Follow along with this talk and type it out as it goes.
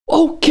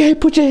Okay,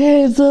 put your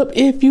hands up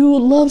if you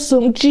love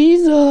some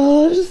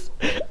Jesus.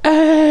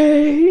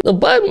 Hey. The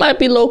button might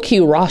be low-key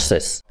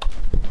Ross's.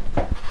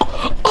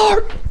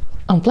 Art!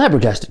 I'm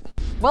flabbergasted.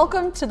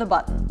 Welcome to The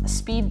Button, a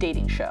speed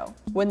dating show.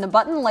 When the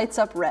button lights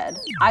up red,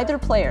 either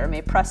player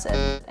may press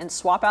it and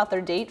swap out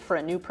their date for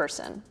a new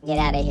person. Get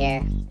out of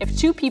here. If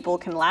 2 people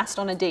can last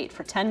on a date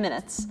for 10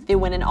 minutes, they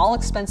win an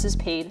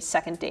all-expenses-paid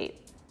second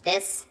date.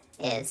 This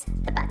is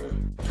The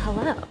Button.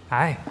 Hello.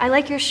 Hi. I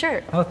like your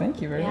shirt. Oh,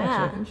 thank you very much.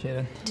 I appreciate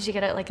it. Did you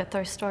get it at like a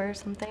thrift store or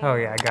something? Oh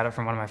yeah, I got it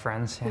from one of my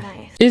friends. Yeah.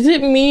 Nice. Is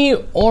it me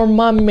or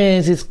my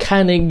man's is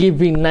kind of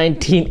giving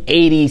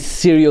 1980s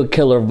serial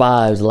killer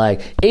vibes?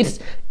 Like, it's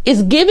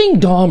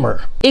giving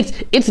Dahmer.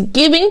 It's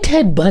giving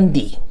Ted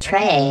Bundy.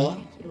 Trey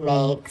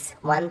makes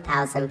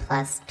 1,000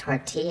 plus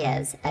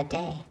tortillas a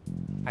day.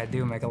 I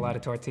do make a lot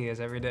of tortillas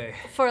every day.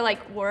 For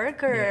like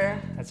work or? Yeah,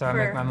 that's how I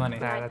make my money.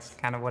 That's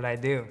kind of what I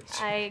do.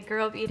 I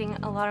grew up eating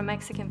a lot of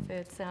Mexican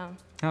food, so.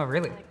 Oh,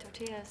 really? I like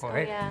tortillas. Well, Oh,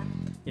 hey, yeah.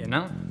 You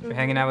know, if you're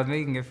hanging out with me,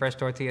 you can get fresh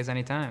tortillas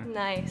anytime.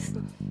 Nice.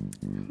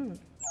 I'm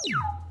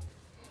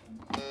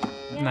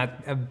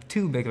not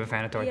too big of a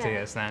fan of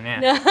tortillas then,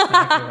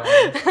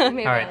 yeah.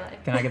 Maybe All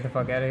right, can I get the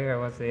fuck out of here?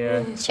 Or what's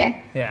the, Sure.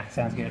 Yeah,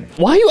 sounds good.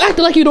 Why you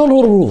acting like you don't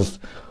know the rules?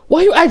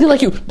 Why you acting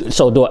like you?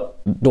 So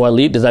do I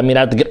leave? Does that mean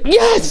I have to get?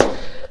 Yes,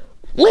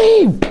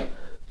 leave.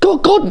 Go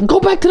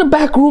back to the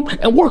back room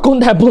and work on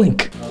that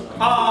blink.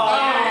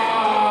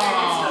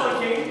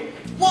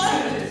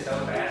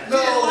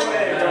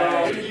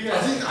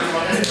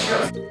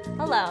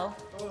 Hello.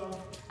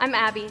 I'm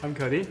Abby. I'm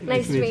Cody.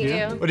 Nice to meet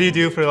you. What do you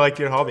do for like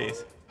your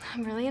hobbies?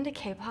 I'm really into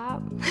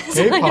K-pop.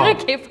 K-pop? I go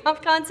to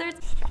K-pop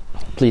concerts.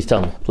 Please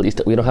tell me.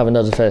 We don't have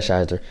another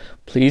fetishizer.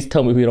 Please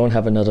tell me we don't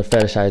have another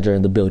fetishizer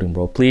in the building,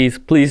 bro. Please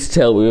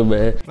tell me,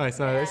 man. Nice.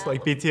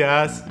 Like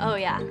BTS, Oh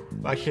yeah.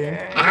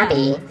 Blackpink.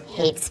 Abby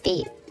hates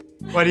feet.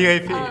 Why do you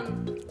hate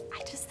feet?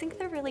 I just think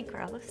they're really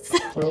gross.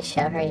 Can you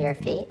show her your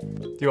feet?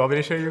 Do you want me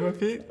to show you my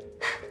feet?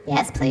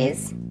 Yes,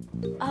 please.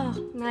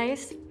 Oh,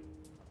 nice.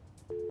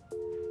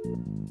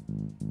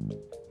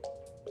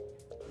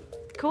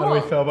 Cool. How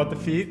do we feel about the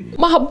feet?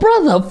 My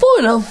brother,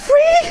 for the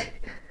free?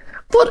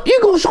 You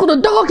gonna show the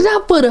dogs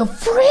out for the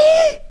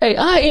free? Hey,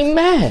 I ain't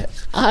mad.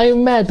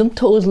 Them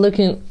toes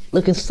looking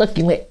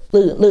succulent.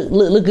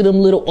 Look at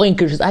them little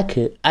oinkers. I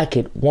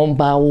could one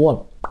by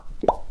one.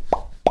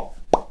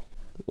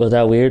 Was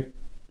that weird?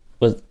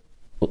 Was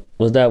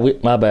that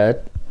weird? My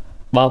bad.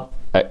 My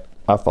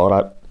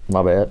fault.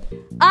 My bad.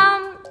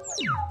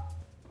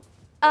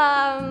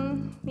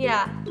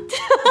 Yeah.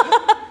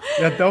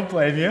 Yeah, don't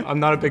blame you. I'm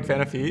not a big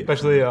fan of feet,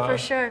 especially For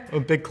sure. I'm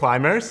a big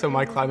climber, so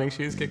my climbing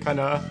shoes get kind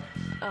of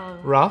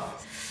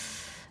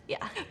rough.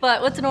 Yeah.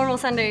 But what's a normal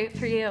Sunday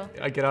for you?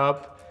 I get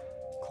up,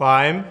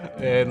 climb,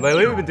 and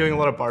lately we've been doing a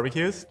lot of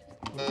barbecues.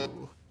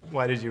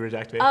 Why did you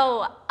reject me?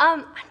 Oh,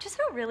 I'm just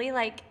not really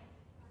like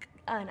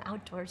an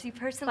outdoorsy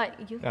person, but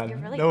you're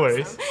really no awesome.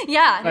 worries.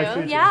 Yeah, Nice to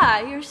meet you.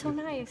 yeah, you're so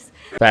nice.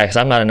 Facts,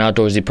 I'm not an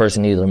outdoorsy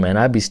person either, man.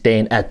 I'd be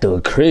staying at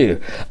the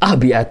crib. I'll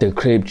be at the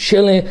crib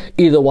chilling,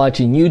 either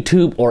watching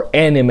YouTube or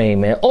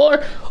anime, man.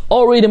 Or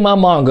reading my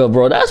manga,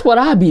 bro. That's what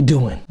I'd be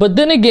doing. But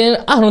then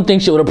again, I don't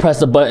think she would have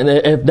pressed the button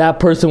if that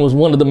person was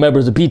one of the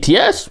members of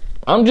BTS.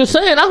 I'm just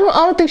saying, I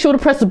don't think she would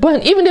have pressed the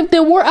button. Even if they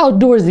were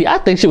outdoorsy, I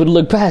think she would have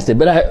looked past it.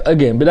 But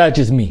that's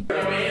just me.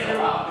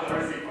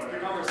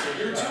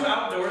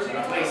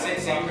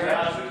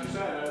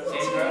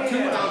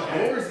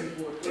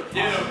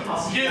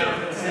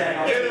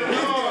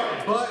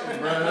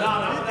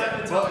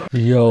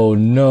 Yo,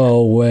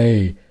 no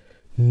way.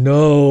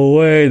 No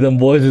way. Them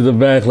boys in the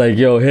back like,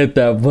 yo, hit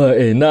that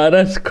button. Nah,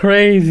 that's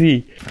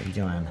crazy. How you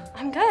doing?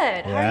 I'm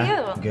good. How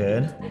are you?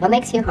 Good. What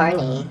makes you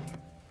horny?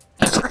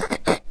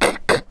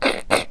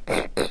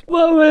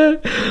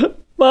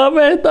 My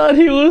man thought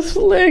he was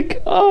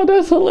slick. Oh,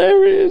 that's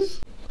hilarious.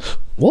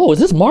 Whoa, is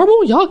this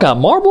marble? Y'all got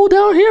marble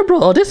down here,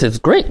 bro? Oh, this is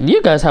great.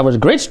 You guys have a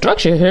great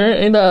structure here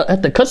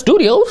at the Cut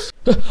Studios.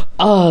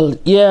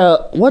 Yeah.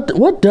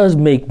 What does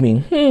make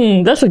me?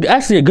 That's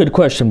actually a good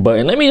question,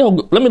 but let me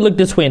look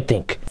this way and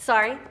think.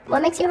 Sorry.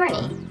 What makes you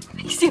horny?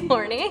 Makes you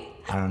horny?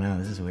 I don't know.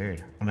 This is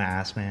weird. I'm an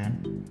ass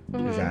man.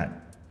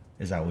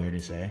 Is that weird to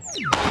say?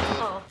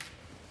 Oh.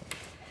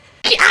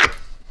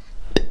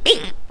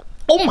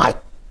 Oh my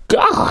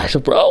gosh,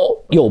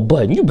 bro. Yo,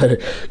 bud, you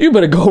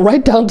better go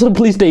right down to the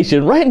police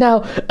station right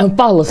now and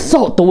file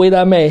assault the way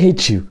that man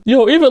hit you.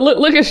 Yo, even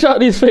look at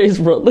Shawty's face,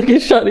 bro. Look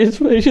at Shawty's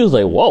face. She was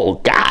like, whoa,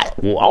 God.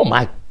 Oh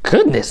my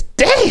goodness,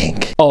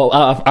 dang. Oh,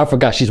 I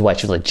forgot she's white.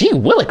 She was like, gee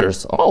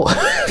willikers. Oh.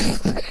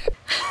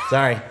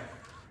 Sorry.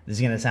 This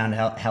is gonna sound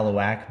hella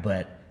whack,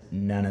 but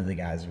none of the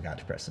guys have got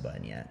to press the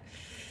button yet.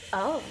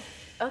 Oh,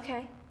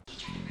 okay.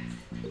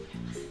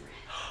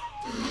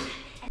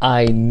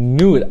 I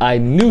knew it. I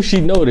knew she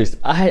noticed.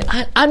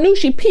 I knew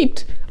she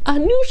peeped.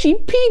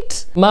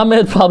 My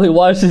man probably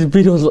watched this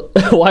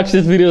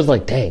videos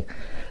like, dang,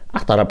 I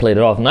thought I played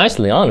it off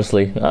nicely,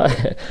 honestly.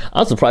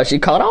 I'm surprised she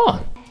caught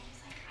on.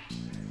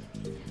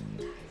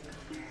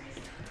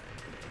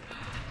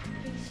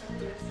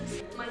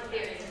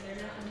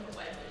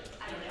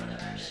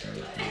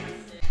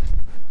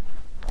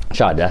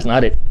 Shawty, that's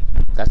not it.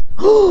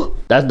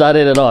 That's not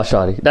it at all,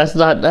 Shawty. That's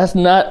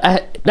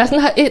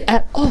not it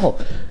at all.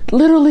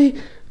 Literally,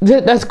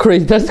 that's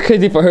crazy. That's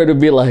crazy for her to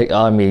be like,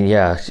 I mean,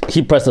 yeah,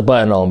 he pressed a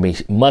button on me.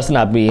 Must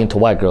not be into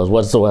white girls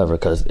whatsoever.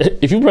 Because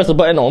if you press a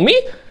button on me,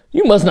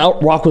 you must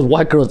not rock with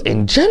white girls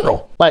in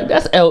general. Like,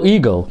 that's El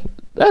Ego.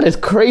 That is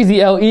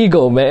crazy El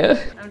Ego, man.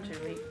 I'm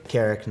Julie.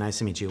 Carrick, nice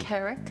to meet you.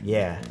 Carrick?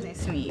 Yeah.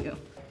 Nice to meet you.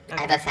 I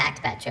have a fact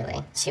about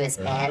Julie. She was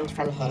banned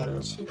from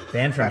Hinge.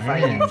 Banned from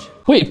Hinge.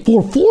 Wait,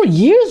 for 4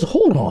 years?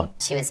 Hold on.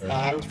 She was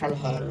banned from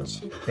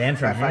Hinge. Banned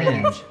from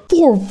Hinge.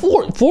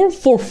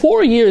 For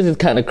 4 years is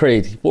kind of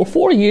crazy. For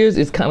 4 years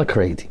is kind of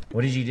crazy.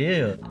 What did you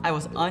do? I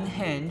was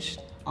unhinged.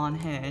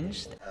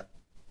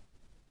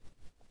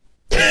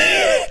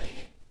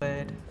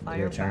 Would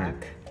fire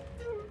back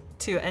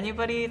to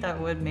anybody that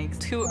would make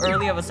too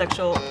early of a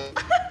sexual.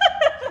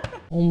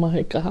 Oh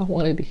my God, I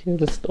wanted to hear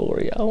the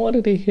story. I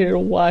wanted to hear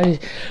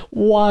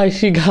why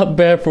she got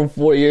banned for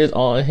 4 years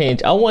on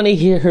Hinge. I want to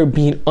hear her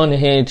being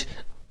unhinged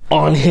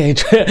on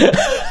Hinge.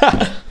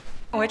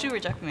 Why'd you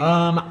reject me?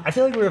 I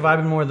feel like we were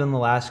vibing more than the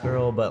last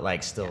girl, but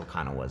like still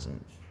kind of wasn't.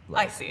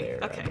 Like, I see. There,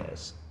 Okay. I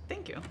guess.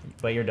 Thank you.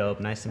 But you're dope.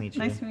 Nice to meet you.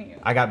 Nice to meet you.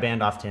 I got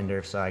banned off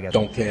Tinder, so I guess.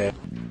 Don't care.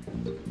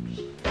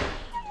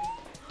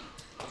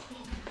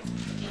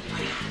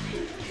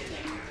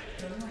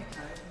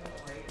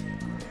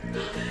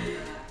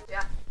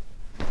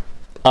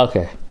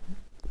 Okay.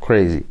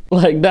 Crazy.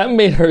 Like, that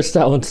made her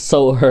sound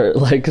so hurt.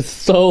 Like,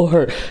 so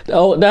hurt.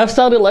 Oh, that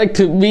sounded like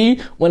to me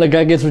when a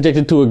guy gets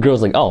rejected to a girl.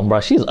 It's like, oh, bro,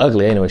 she's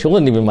ugly anyway. She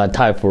wasn't even my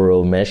type for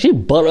real, man. She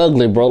butt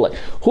ugly, bro. Like,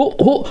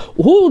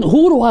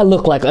 who do I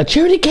look like? A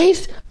charity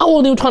case? I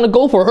wasn't even trying to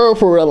go for her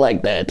for real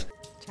like that.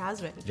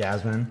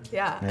 Jasmine.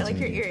 Yeah, Nice I like to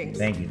your meet you. earrings.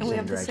 Thank you. And we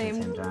have the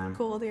direction, same time.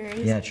 gold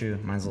earrings. Yeah, true.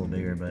 Mine's a little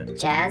bigger, but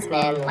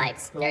Jasmine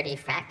likes nerdy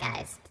frat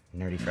guys.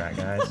 nerdy frat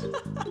guys.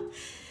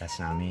 That's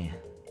not me.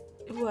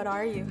 What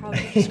are you? How would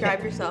you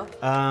describe yourself?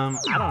 I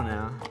don't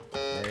know.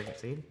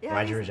 See? Yeah,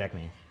 Why'd you he's- reject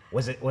me?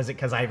 Was it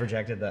because I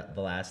rejected the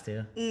last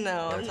two? No, They were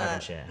I'm talking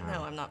not. shit, huh?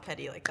 No, I'm not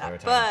petty like They were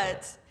that. talking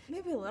But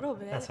maybe a little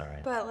bit. That's all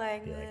right. But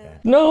like, Be like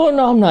that. No,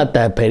 I'm not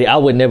that petty. I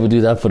would never do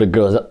that for the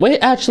girls. Wait,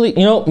 actually,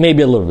 you know,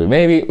 maybe a little bit.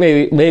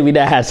 Maybe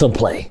that had some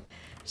play.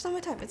 it's not my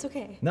type. It's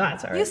okay. No,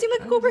 it's alright. You seem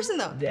like a cool person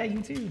though. Yeah,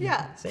 you too.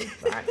 Yeah.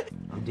 Safe.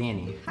 I'm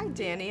Danny. Hi,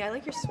 Danny. I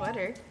like your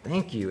sweater.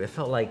 Thank you. It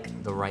felt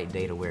like the right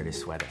day to wear this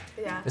sweater.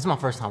 Yeah. This is my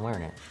first time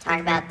wearing it.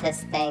 Talk about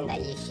this thing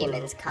that you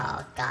humans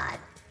call God.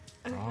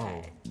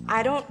 Okay.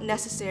 I don't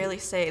necessarily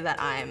say that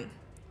I'm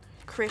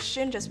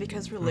Christian just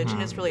because religion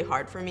is really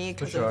hard for me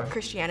because sure.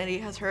 Christianity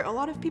has hurt a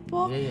lot of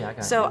people. Yeah, I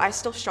got So you. I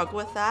still struggle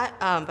with that,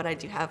 but I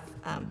do have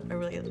a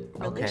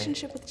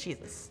relationship with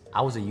Jesus.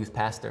 I was a youth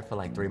pastor for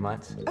like 3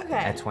 months. Okay.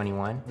 At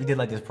 21. We did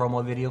like this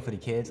promo video for the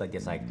kids, like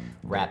this like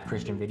rap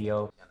Christian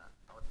video.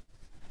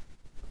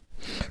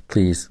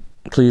 Please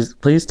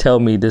tell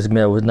me this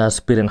man was not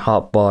spitting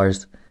hot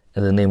bars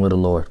in the name of the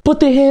Lord. Put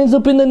the hands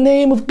up in the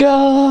name of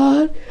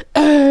God.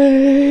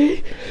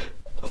 Hey.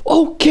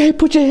 Okay,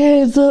 put your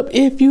hands up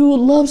if you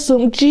love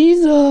some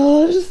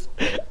Jesus.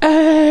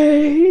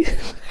 Hey.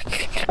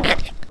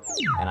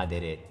 And I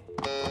did it.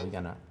 We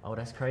gonna, oh,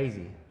 that's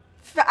crazy.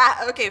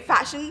 Okay,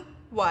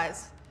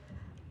 fashion-wise,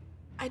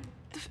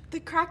 the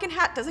Kraken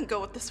hat doesn't go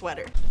with the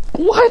sweater.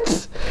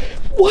 What?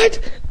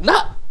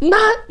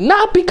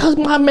 Not because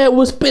my man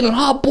was spitting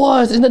hot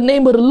bars in the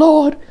name of the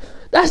Lord.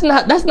 That's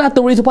not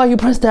the reason why you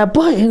press that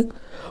button.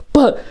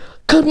 But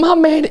cause my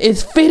man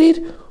is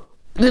fitted.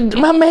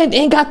 My man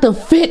ain't got the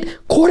fit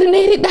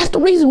coordinated. That's the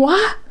reason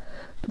why.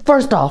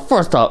 First off,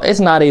 it's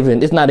not even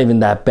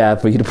that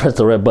bad for you to press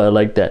the red button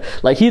like that.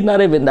 Like, he's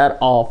not even that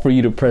off for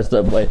you to press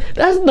that button.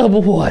 That's number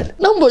one.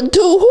 Number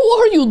two, who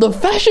are you, the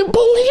fashion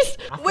police?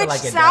 Which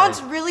like it sounds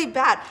does. really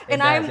bad.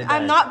 And It I'm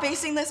does. not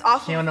basing this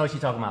off She of, don't know what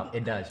she's talking about.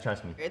 It does,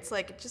 trust me. it's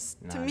like, to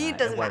Nah, me, it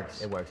doesn't works.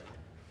 matter. It works.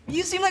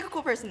 You seem like a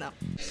cool person though.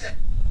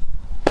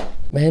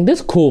 Man,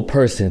 this cool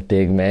person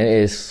thing, man,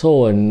 is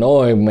so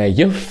annoying, man.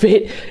 Your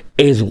fit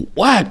is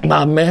whack,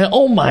 my man.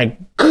 Oh my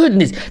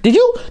goodness. Did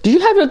you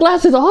have your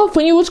glasses off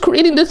when you was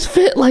creating this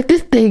fit? Like,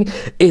 this thing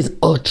is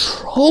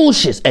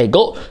atrocious. Hey,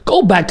 go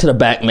back to the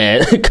back,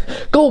 man.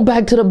 Go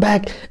back to the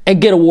back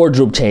and get a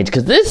wardrobe change,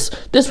 because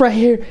this right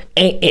here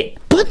ain't it.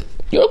 But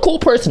you're a cool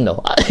person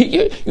though.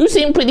 You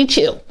seem pretty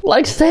chill.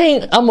 Like,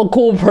 saying I'm a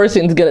cool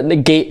person is gonna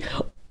negate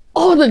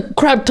all the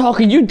crap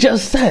talking you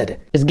just said.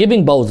 It's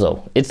giving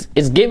bozo. It's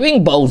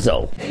giving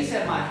bozo. He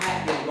said my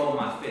hat didn't go with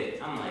my fit.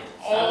 I'm like,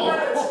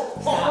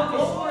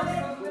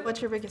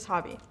 What's your biggest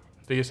hobby?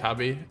 Biggest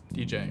hobby?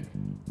 DJing.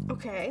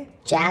 Okay.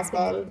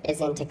 Jasmine is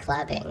into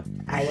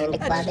clubbing. Are you into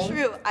That's clubbing?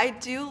 true. I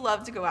do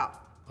love to go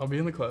out. I'll be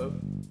in the club.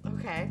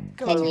 Okay.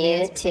 Go Can to you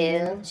dance.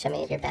 two show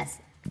me your best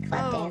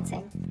club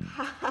dancing?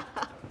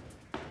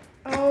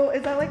 Oh,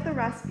 is that like the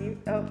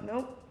Rasputin? Oh,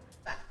 nope.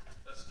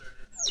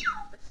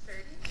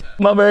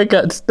 My man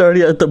got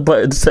sturdy at the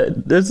button,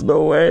 said, there's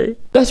no way.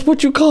 That's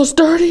what you call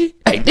sturdy?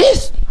 Hey,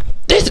 this.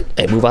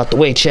 Hey, move out the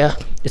way, chair.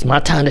 It's my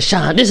time to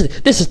shine. This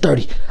is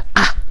sturdy.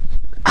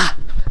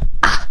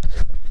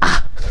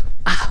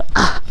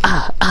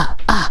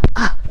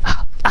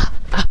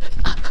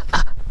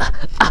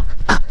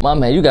 My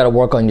man, you gotta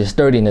work on your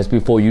sturdiness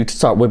before you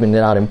start whipping it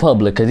out in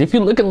public. Cause if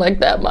you're looking like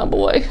that, my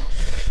boy.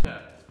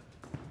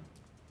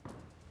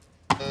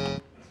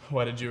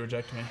 Why did you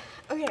reject me?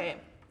 Okay,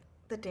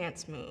 the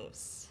dance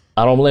moves.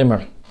 I don't blame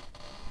her.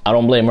 I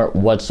don't blame her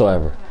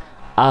whatsoever.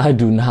 I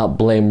do not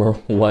blame her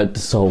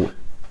whatsoever.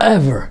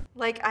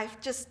 Like, I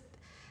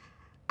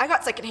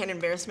got secondhand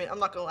embarrassment. I'm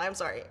not gonna lie, I'm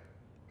sorry.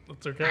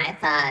 That's okay. I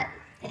thought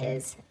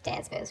his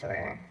dance moves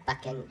were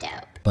fucking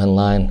dope. Button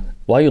line.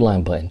 Why you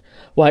lying, Button?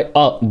 Why?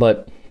 Oh,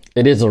 but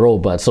it is a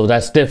robot, so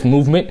that stiff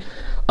movement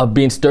of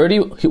being sturdy,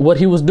 what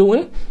he was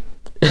doing,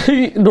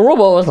 the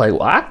robot was like,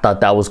 well, I thought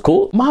that was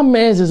cool. My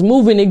man's is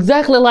moving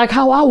exactly like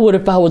how I would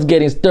if I was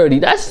getting sturdy.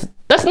 That's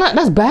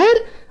bad.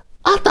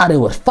 I thought it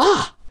was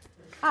fire.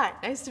 Hi,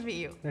 nice to meet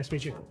you. Nice to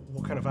meet you.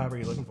 What kind of vibe are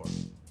you looking for?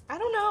 I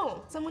don't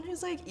know, someone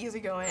who's like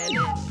easygoing and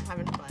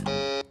having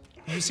fun.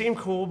 You seem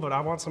cool, but I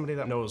want somebody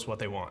that knows what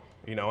they want,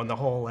 you know, and the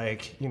whole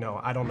like, you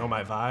know, I don't know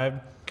my vibe,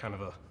 kind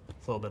of a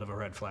little bit of a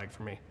red flag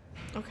for me.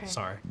 Okay.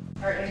 Sorry.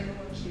 Are anyone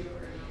cute or no?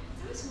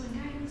 There was one guy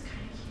who was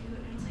kind of cute,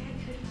 and I was like, I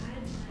could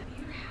vibe, but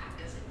your hat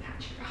doesn't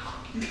match your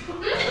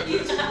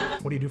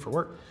outfit. What do you do for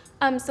work?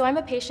 So I'm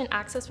a patient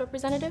access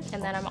representative,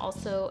 and then I'm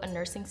also a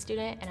nursing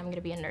student, and I'm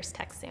gonna be a nurse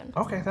tech soon.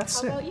 Okay,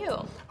 that's sick. How about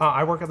you?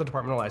 I work at the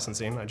Department of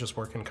Licensing. I just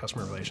work in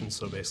customer relations,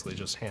 so basically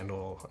just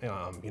handle,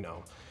 you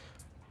know,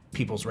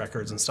 people's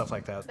records and stuff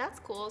like that.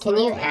 That's cool. Can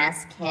you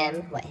ask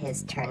him what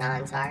his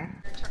turn-ons are?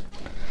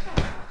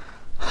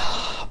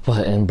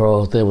 Button,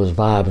 bro, they was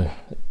vibing.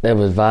 They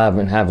was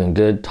vibing, having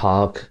good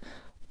talk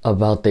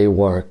about their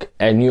work,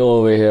 and you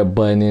over here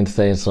butting in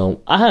saying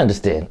something. I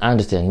understand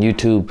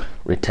YouTube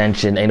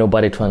retention, ain't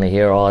nobody trying to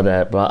hear all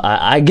that, bro.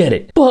 I get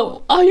it,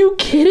 but are you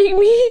kidding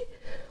me?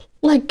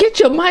 Like, get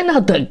your mind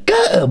out the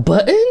gutter,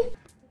 Button.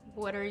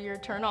 What are your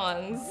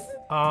turn-ons?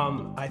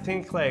 I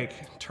think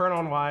like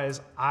turn-on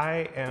wise,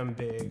 I am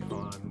big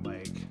on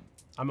like,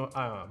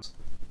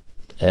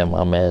 Yeah,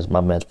 my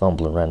man's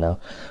fumbling right now.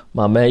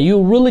 My man,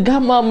 you really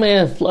got my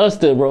man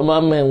flustered, bro.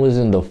 My man was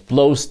in the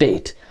flow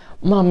state.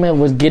 My man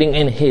was getting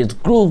in his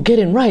groove,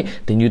 getting right.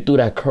 Then you threw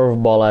that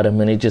curveball at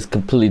him and it just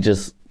completely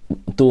just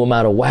threw him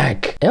out of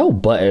whack. L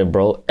Button,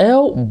 bro.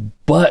 L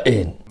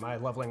Button. my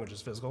love language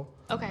is physical.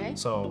 Okay.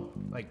 So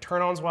like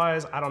turn-ons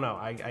wise, I don't know.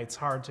 It's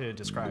hard to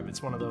describe.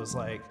 It's one of those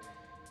like,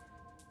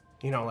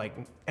 you know, like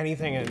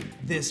anything in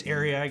this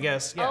area, I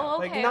guess. Yeah. Oh,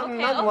 okay, like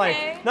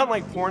nothing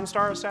like porn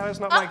star status,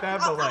 nothing like that.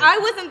 But like I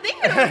wasn't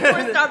thinking of a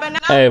porn star, but now.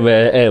 Hey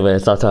man,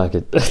 stop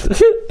talking.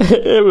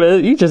 Hey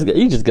man, you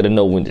just gotta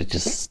know when to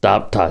just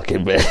stop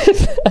talking, man.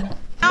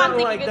 I'm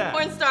thinking like of a that.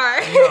 porn star.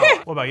 No.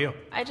 What about you?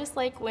 I just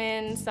like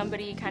when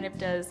somebody kind of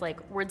does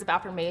like words of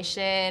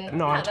affirmation.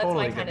 No, Yeah, I that's totally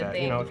my get kind that. of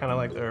thing. You know, kind of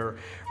like the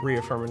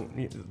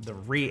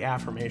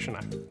reaffirmation.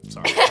 I'm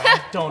sorry,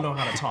 I don't know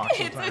how to talk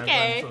It's sometimes.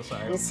 okay. I'm so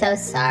sorry. I'm so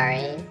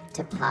sorry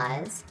to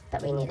pause,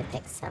 but we need to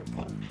fix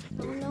something.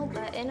 Oh no,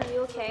 Button, are you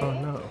okay? Oh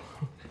no.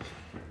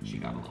 She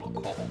got a little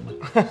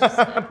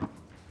cold.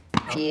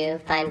 Do you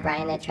find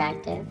Brian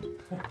attractive?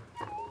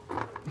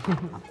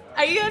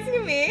 Are you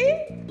asking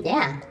me?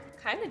 Yeah.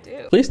 Kind of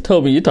do. Please tell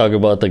me you're talking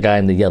about the guy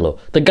in the yellow.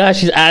 The guy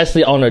she's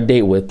actually on a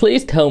date with.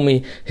 Please tell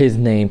me his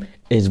name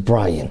is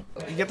Brian.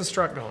 You get the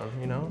strut going,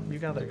 you know? You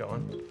got that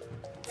going.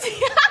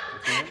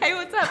 Hey,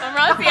 what's up? I'm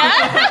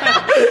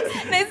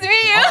Rosia. Nice to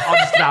meet you. I'll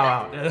just bow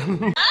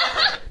out.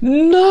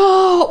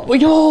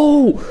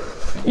 No!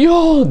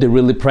 Yo! They're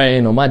really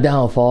preying on my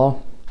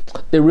downfall.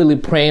 They're really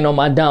preying on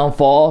my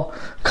downfall.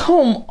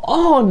 Come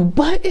on,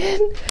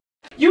 Button.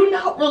 You're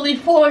not really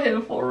for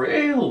him for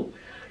real.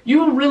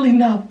 You're really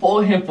not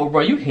for him for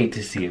real. You hate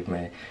to see it,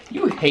 man.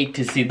 You hate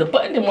to see it. The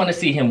Button didn't want to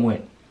see him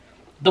win.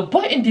 The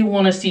Button didn't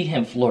want to see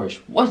him flourish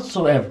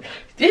whatsoever.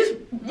 This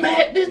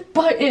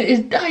Button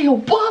is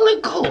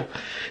diabolical.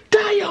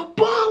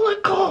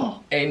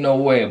 Diabolical. Ain't no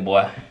way,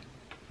 boy.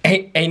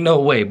 Ain't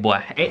no way,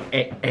 boy.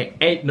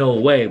 Ain't no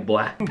way,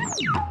 boy.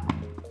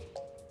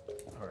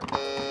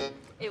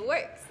 It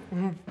works.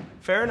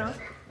 Fair enough.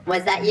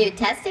 Was that you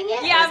testing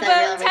it? Yeah, or was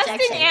that but real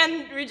testing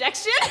rejection? and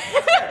rejection.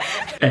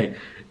 Hey,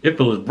 if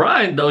it was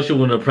Brian, though, she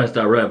wouldn't have pressed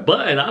that red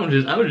button. I'm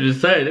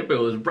just saying, if it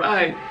was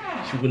Brian,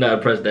 she would not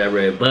have pressed that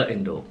red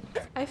button, though.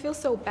 I feel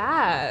so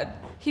bad.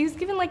 He was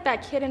given like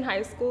that kid in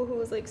high school who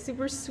was like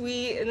super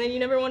sweet, and then you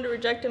never wanted to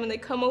reject him, and they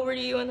come over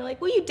to you and they're like,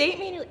 "Will you date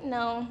me?" And you're like,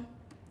 "No."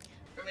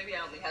 Or maybe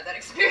I only had that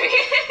experience.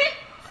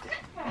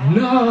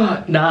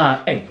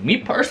 Nah. Hey, me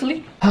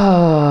personally.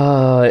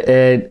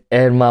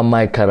 And my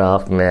mic cut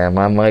off, man.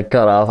 My mic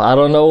cut off. I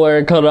don't know where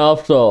it cut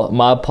off, so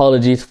my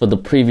apologies for the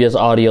previous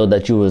audio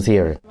that you was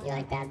hearing. You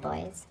like bad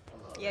boys?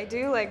 Yeah, I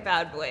do like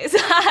bad boys.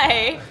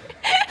 Hi.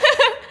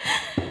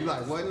 You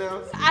like what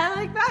now? I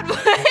like bad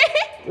boys.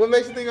 What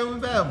makes you think I'm a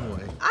bad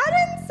boy? I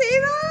didn't say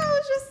that. I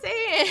was just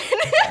saying.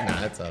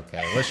 Nah, it's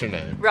okay. What's your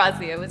name?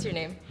 Rosia, what's your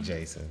name?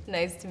 Jason.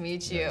 Nice to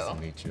meet you. Nice to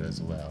meet you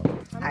as well.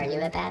 Are you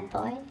a bad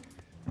boy?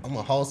 I'm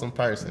a wholesome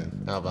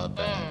person. How about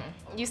that?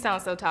 You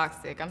sound so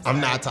toxic. I'm sorry.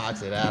 I'm not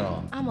toxic at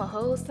all. I'm a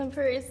wholesome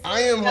person.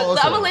 I am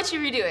wholesome. I'm gonna let you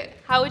redo it.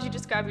 How would you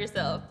describe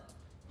yourself?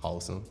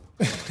 Wholesome.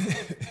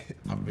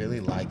 I really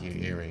like your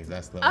earrings.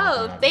 That's the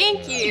Oh,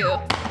 thank you.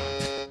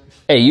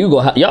 Hey,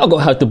 y'all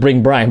gonna have to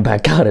bring Brian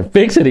back out and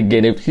fix it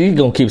again if he's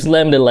gonna keep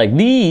slamming it like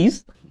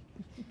these.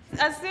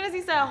 As soon as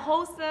he said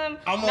wholesome,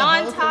 I'm a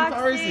non-toxic,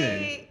 wholesome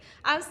person.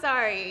 I'm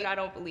sorry, I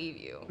don't believe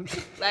you.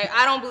 Like,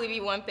 I don't believe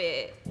you one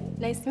bit.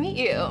 Nice to meet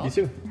you. You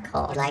too.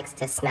 Cole likes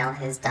to smell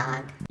his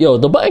dog. Yo,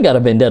 the button got a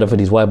vendetta for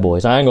these white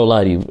boys. I ain't gonna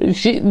lie to you.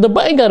 The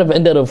button got a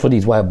vendetta for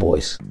these white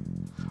boys.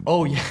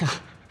 Oh yeah.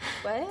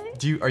 What?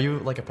 Are you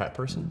like a pet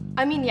person?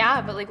 I mean,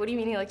 yeah, but like, what do you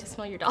mean you like to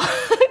smell your dog?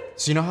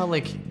 So you know how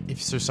like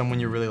if there's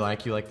someone you really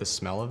like the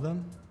smell of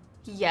them?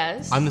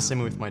 Yes. I'm the same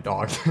way with my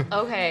dog.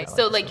 Okay,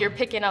 so like you're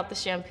picking out the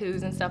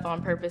shampoos and stuff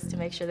on purpose to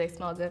make sure they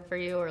smell good for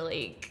you, or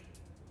like?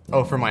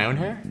 Oh, for my own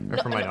hair or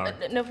for my dog?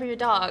 No, for your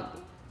dog.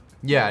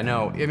 Yeah,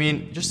 no. I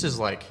mean, just as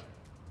like,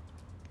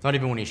 not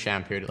even when he's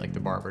shampooed, like the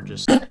barber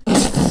just.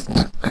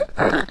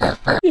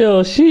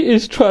 Yo, she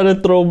is trying to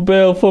throw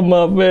bail for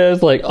my man.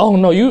 It's like, oh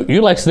no, you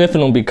like sniffing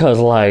them because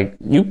like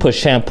you put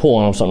shampoo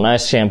on them, some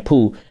nice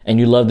shampoo, and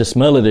you love the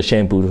smell of the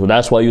shampoo. So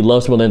that's why you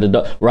love smelling the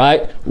dog,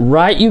 right?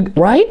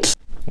 Right?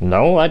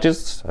 No, I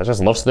just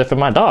love sniffing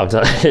my dogs.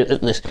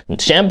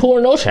 Shampoo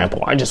or no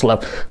shampoo, I just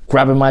love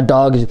grabbing my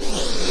dog.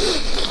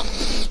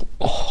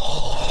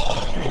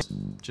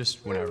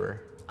 Just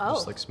whenever. Oh.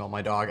 Just like smell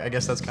my dog. I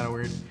guess that's kind of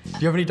weird. Do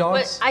you have any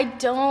dogs? But I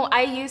don't.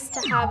 I used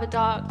to have a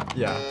dog.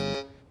 Yeah.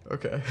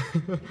 Okay.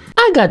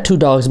 I got 2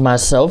 dogs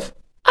myself.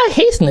 I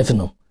hate sniffing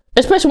them,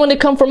 especially when they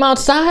come from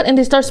outside and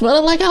they start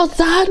smelling like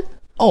outside.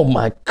 Oh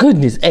my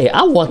goodness. Hey,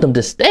 I want them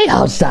to stay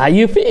outside,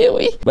 you feel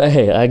me? But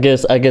hey, I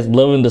guess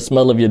loving the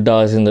smell of your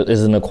dogs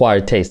is an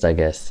acquired taste, I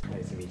guess.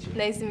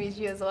 Nice to meet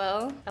you as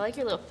well. I like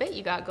your little fit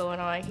you got going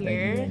on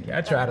here. Thank you.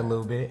 I tried a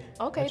little bit.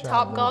 Okay,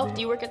 Top Golf.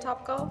 Do you work at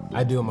Top Golf?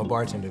 I do. I'm a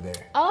bartender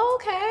there. Oh,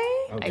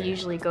 okay. I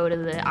usually go to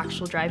the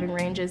actual driving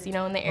ranges, you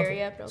know, in the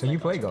area. So you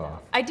play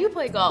golf? I do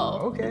play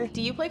golf. Okay.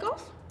 Do you play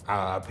golf?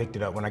 I picked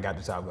it up when I got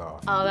to Top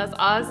Golf. Oh, that's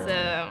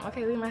awesome.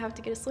 Okay, we might have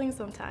to get a swing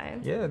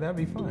sometime. Yeah, that'd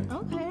be fun.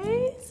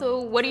 Okay.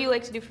 So what do you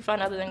like to do for fun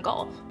other than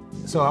golf?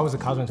 So I was a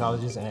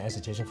cosmetologist and an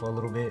esthetician for a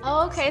little bit.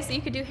 Oh, okay. So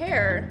you could do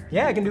hair.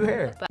 Yeah, I can do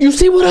hair. You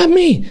see what I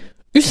mean?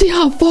 You see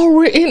how far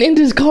we're in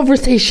this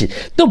conversation?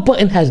 The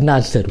button has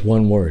not said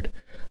one word.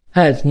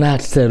 Has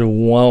not said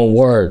one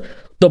word.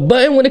 The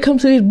button, when it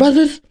comes to these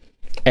brothers,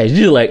 hey,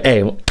 you like,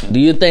 hey, do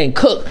you think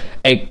cook?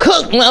 Hey,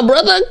 cook, my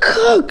brother,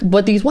 cook.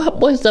 But these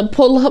white boys that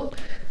pull up,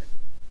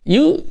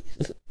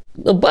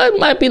 the button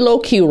might be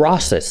low-key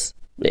Ross's.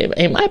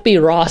 It might be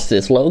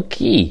Ross's,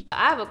 low-key.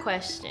 I have a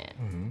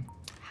question.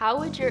 How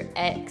would your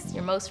ex,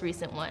 your most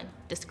recent one,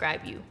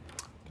 describe you?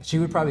 She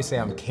would probably say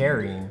I'm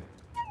caring.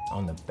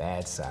 On the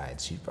bad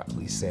side, she'd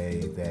probably say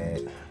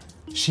that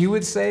she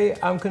would say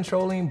I'm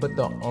controlling, but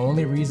the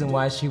only reason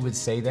why she would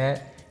say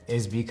that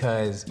is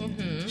because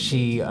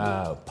she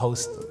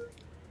posts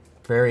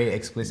very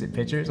explicit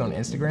pictures on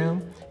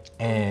Instagram.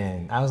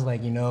 And I was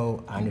like, you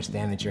know, I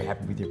understand that you're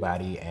happy with your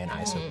body and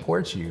I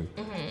support you,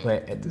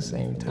 but at the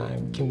same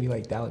time, can we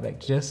like dial it back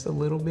just a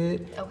little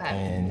bit? Okay.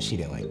 And she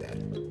didn't like that.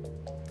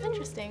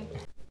 Interesting.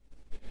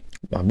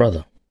 My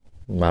brother.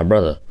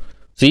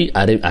 See,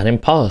 I didn't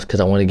pause because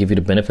I wanted to give you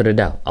the benefit of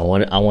the doubt. I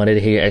wanted to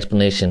hear your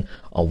explanation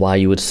on why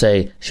you would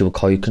say she would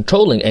call you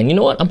controlling. And you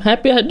know what? I'm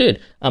happy I did.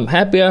 I'm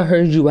happy I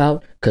heard you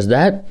out because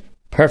that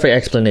perfect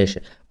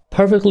explanation,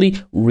 perfectly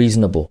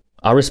reasonable.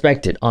 I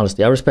respect it.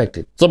 Honestly, I respect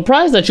it.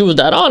 Surprised that you was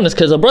that honest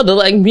because a brother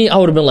like me, I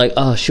would have been like,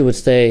 oh, she would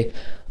say,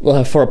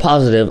 well, for a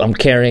positive, I'm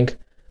caring,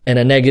 and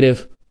a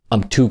negative,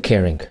 I'm too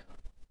caring.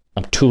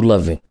 I'm too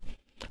loving.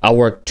 I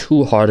worked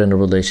too hard in a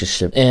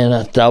relationship,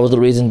 and that was the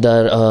reason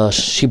that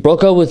she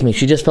broke up with me.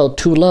 She just felt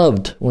too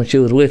loved when she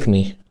was with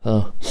me.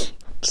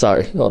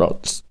 Sorry, hold on.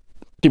 Just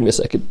give me a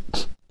second.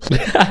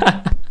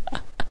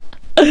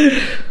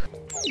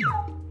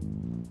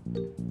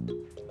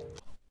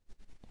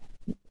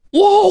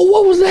 Whoa,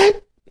 what was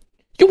that?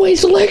 You ain't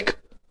slick.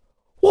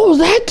 What was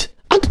that?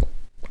 I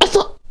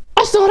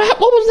saw that.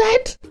 What was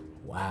that?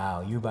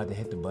 Wow, you about to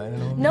hit the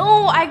button on me?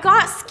 No, I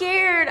got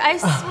scared. I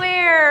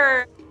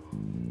swear.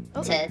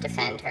 To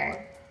defend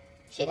her,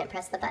 she didn't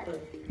press the button.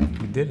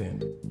 You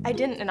didn't. I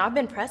didn't, and I've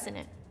been pressing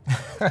it.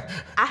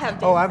 I have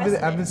been. Oh,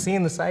 I've been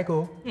seeing the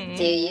cycle. Do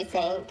you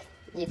think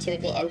you two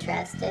would be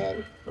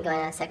interested in going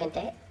on a second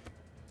date?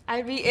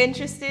 I'd be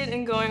interested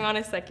in going on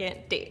a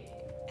second date.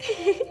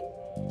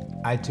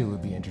 I too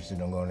would be interested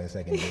in going on a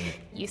second date.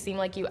 You seem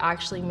like you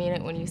actually mean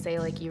it when you say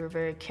like you're a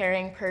very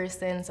caring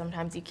person.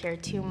 Sometimes you care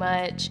too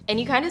much. And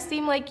you kind of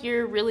seem like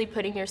you're really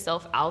putting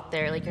yourself out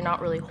there. Like you're not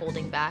really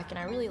holding back. And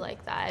I really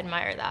like that. I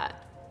admire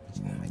that.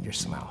 Your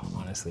smile,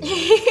 honestly.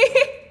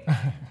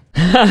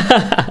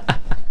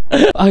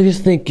 I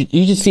just think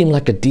you just seem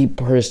like a deep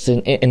person,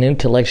 an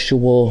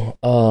intellectual.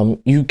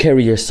 You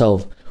carry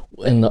yourself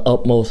in the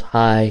utmost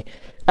high.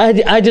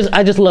 I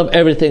just love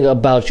everything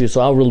about you,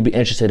 so I'll really be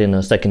interested in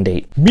a second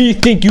date. Me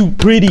think you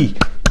pretty.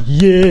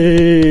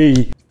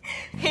 Yay.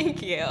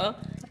 Thank you. All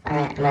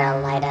right, I'm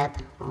gonna light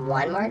up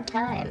one more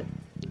time.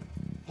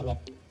 And if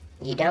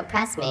you don't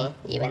press me,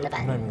 you win the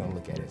I'm not button. even gonna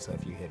look at it, so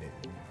if you hit it.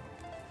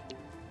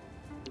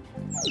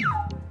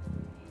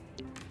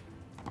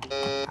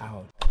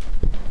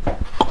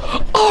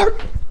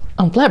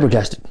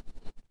 flabbergasted.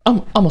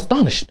 I'm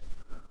astonished.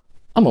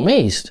 I'm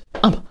amazed.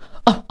 I'm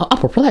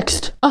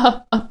perplexed.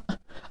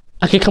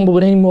 I can't come up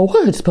with any more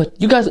words, but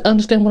you guys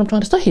understand what I'm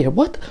trying to say here.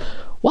 What?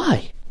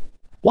 Why?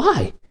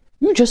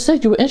 You just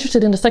said you were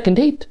interested in the second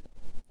date.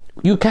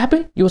 You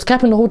capping? You was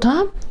capping the whole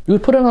time? You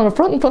would put it on the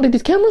front in front of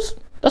these cameras?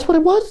 That's what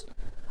it was?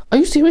 Are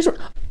you serious?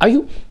 Are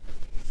you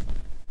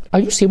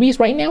serious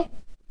right now?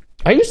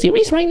 Are you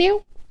serious right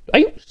now? Are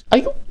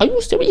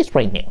you serious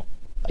right now?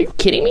 Are you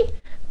kidding me?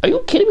 Are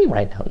you kidding me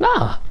right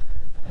now?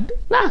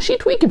 Nah, she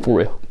tweaking for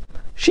real.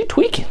 She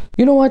tweaking.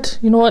 You know what?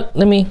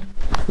 Let me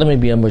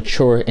be a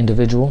mature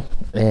individual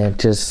and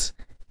just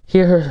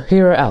hear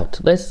her out.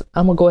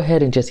 I'm gonna go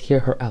ahead and just hear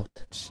her out.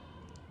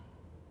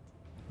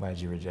 Why'd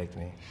you reject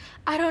me?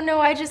 I don't know,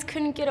 I just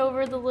couldn't get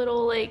over the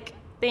little like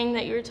thing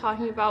that you were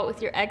talking about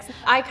with your ex.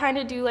 I kind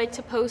of do like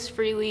to post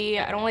freely.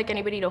 I don't like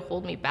anybody to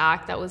hold me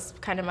back. That was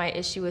kind of my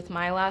issue with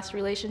my last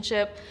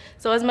relationship.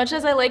 So as much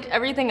as I liked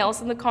everything else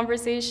in the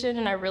conversation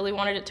and I really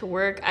wanted it to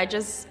work, I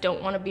just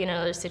don't want to be in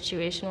another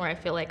situation where I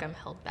feel like I'm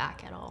held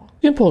back at all.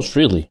 You can post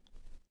freely.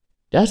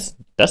 That's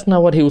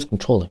not what he was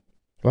controlling,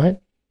 right?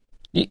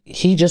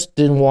 He just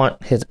didn't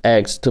want his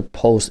ex to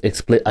post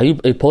explicit. Are you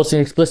posting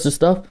explicit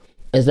stuff?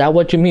 Is that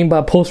what you mean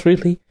by post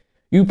freely?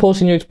 You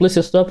posting your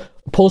explicit stuff,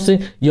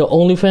 posting your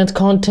OnlyFans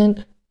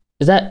content?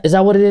 Is that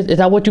what it is? Is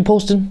that what you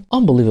posting?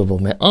 Unbelievable,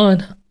 man.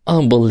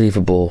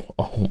 Unbelievable.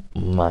 Oh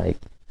my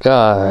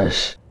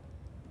gosh.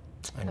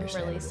 I'm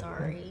really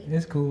sorry.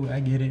 It's cool. I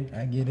get it.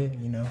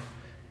 You know,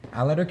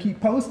 I let her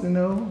keep posting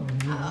though.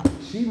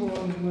 She the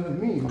one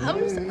with me.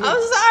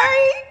 I'm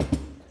sorry.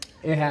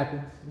 It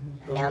happens.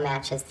 No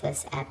matches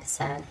this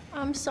episode.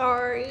 I'm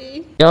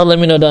sorry. Y'all let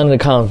me know down in the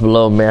comments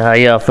below, man, how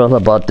y'all feel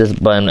about this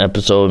button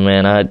episode,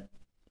 man.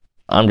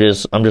 I'm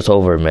just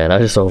over it, man.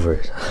 I'm just over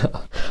it.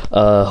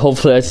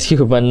 Hopefully I see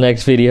you in my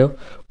next video.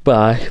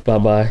 Bye.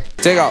 Bye.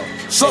 Take out.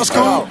 So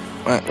cool.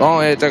 Go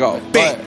ahead, take out.